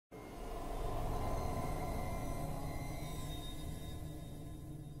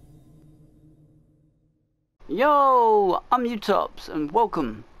Yo, I'm Utopss and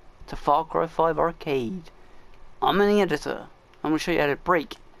welcome to Far Cry 5 Arcade. I'm an editor. I'm going to show you how to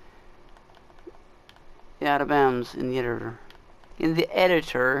break the out of bounds in the editor. In the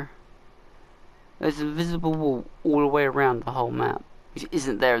editor, there's an invisible wall all the way around the whole map, which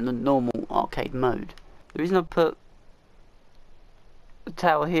isn't there in the normal arcade mode. The reason I put a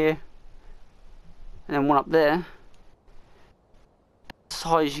tower here and then one up there, as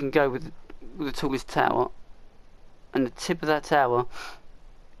high as you can go with the tallest tower, and the tip of that tower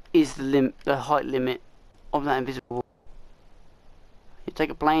is the height limit of that invisible wall. You take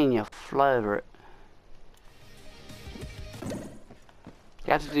a plane, you fly over it.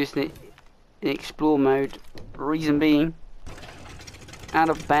 You have to do this in explore mode. Reason being, out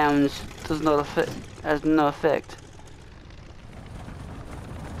of bounds has no effect.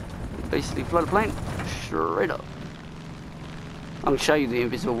 Basically, fly the plane straight up. I'll show you the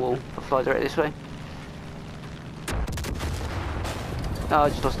invisible wall. I'll fly direct this way. Oh, I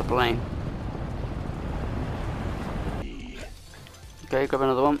just lost the plane. Okay, grab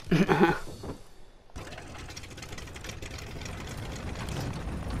another one.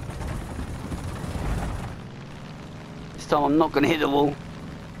 This time I'm not going to hit the wall.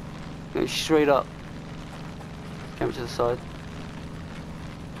 Go straight up. Camera to the side.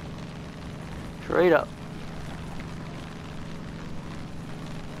 Straight up.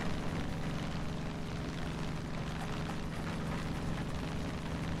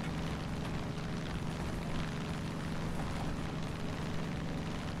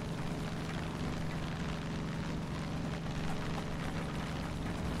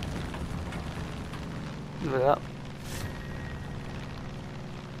 Look at that.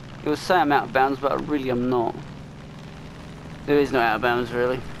 It will say I'm out of bounds, but I really am not. There is no out of bounds,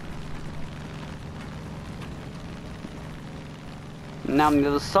 really. Now I'm on the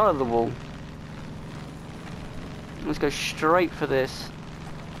other side of the wall. Let's go straight for this.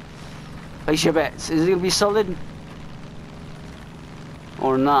 Place your bets. Is it going to be solid?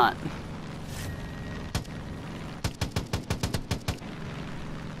 Or not?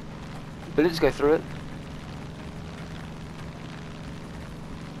 But let's go through it.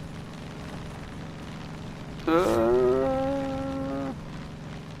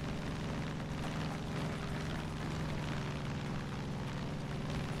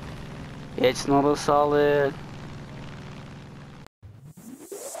 It's not a solid.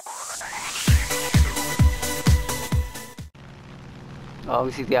 Oh,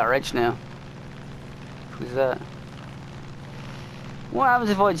 we see the outer edge now. Who's that? What happens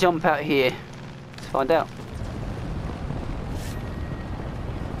if I jump out here? Let's find out.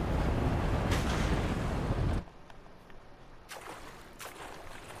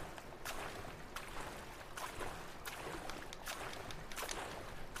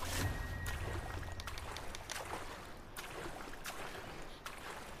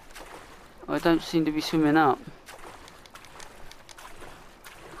 I don't seem to be swimming up.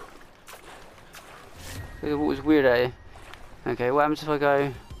 The water's weird out here. Okay, what happens if I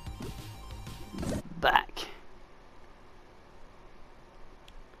go back?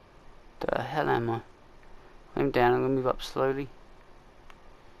 The hell am I? I'm down, I'm gonna move up slowly.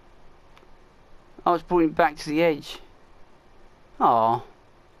 Oh, it's brought me back to the edge. Oh.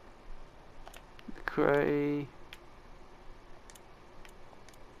 Cray.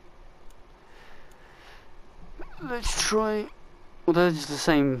 Let's try. Although it's the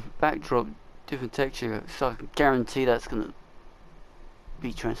same backdrop, different texture, so I can guarantee that's gonna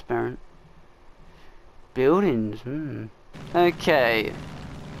be transparent. Buildings, Okay.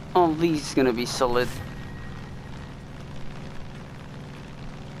 Oh, these are gonna be solid.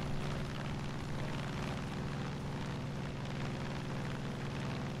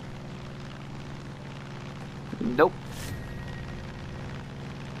 Nope.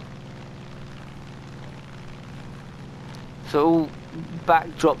 So all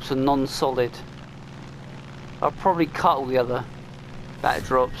backdrops are non-solid. I'll probably cut all the other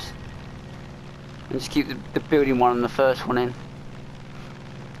backdrops and just keep the building one and the first one in.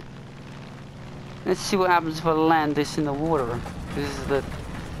 Let's see what happens if I land this in the water. This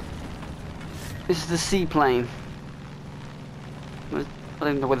is the seaplane. I don't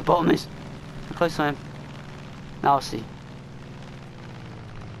even know where the bottom is. How close I am. Now I'll see.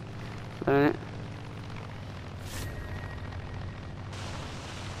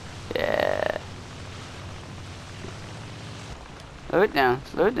 Yeah. Slow it down,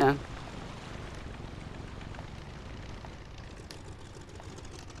 slow it down.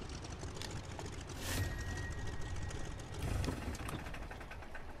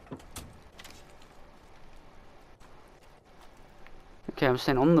 Okay, I'm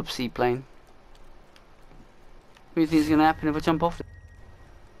staying on the seaplane. What do you think is going to happen if I jump off it?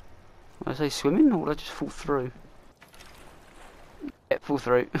 Will I say swimming, or will I just fall through? Yeah, fall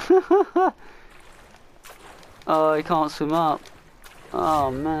through. Oh, he can't swim up.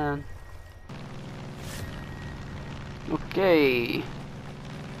 Oh, man. Okay.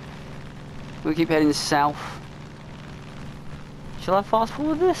 We'll keep heading south. Shall I fast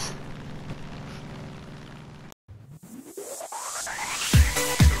forward this?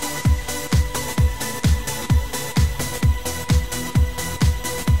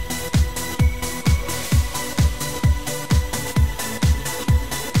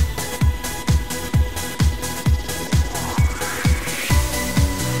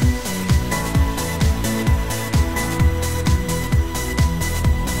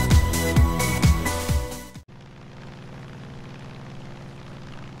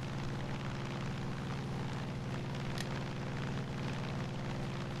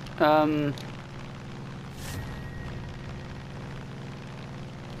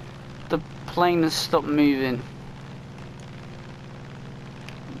 The plane has stopped moving.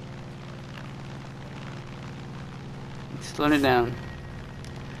 It's slowing it down.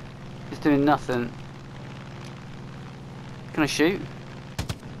 It's doing nothing. Can I shoot?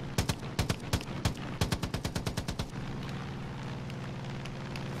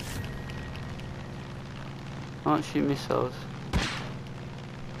 I can't shoot missiles.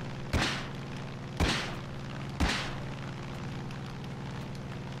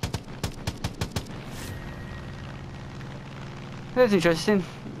 That's interesting.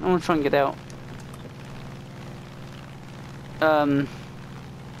 I want to try and get out.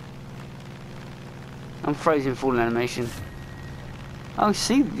 I'm frozen full animation. Oh,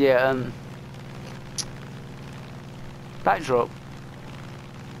 see, yeah, backdrop.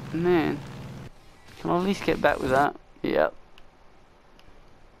 Man, can I at least get back with that? Yep.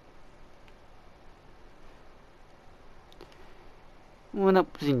 Well,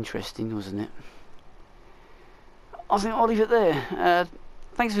 that was interesting, wasn't it? I think I'll leave it there.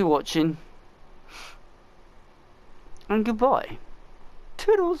 Thanks for watching, and goodbye.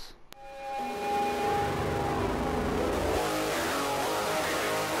 Toodles!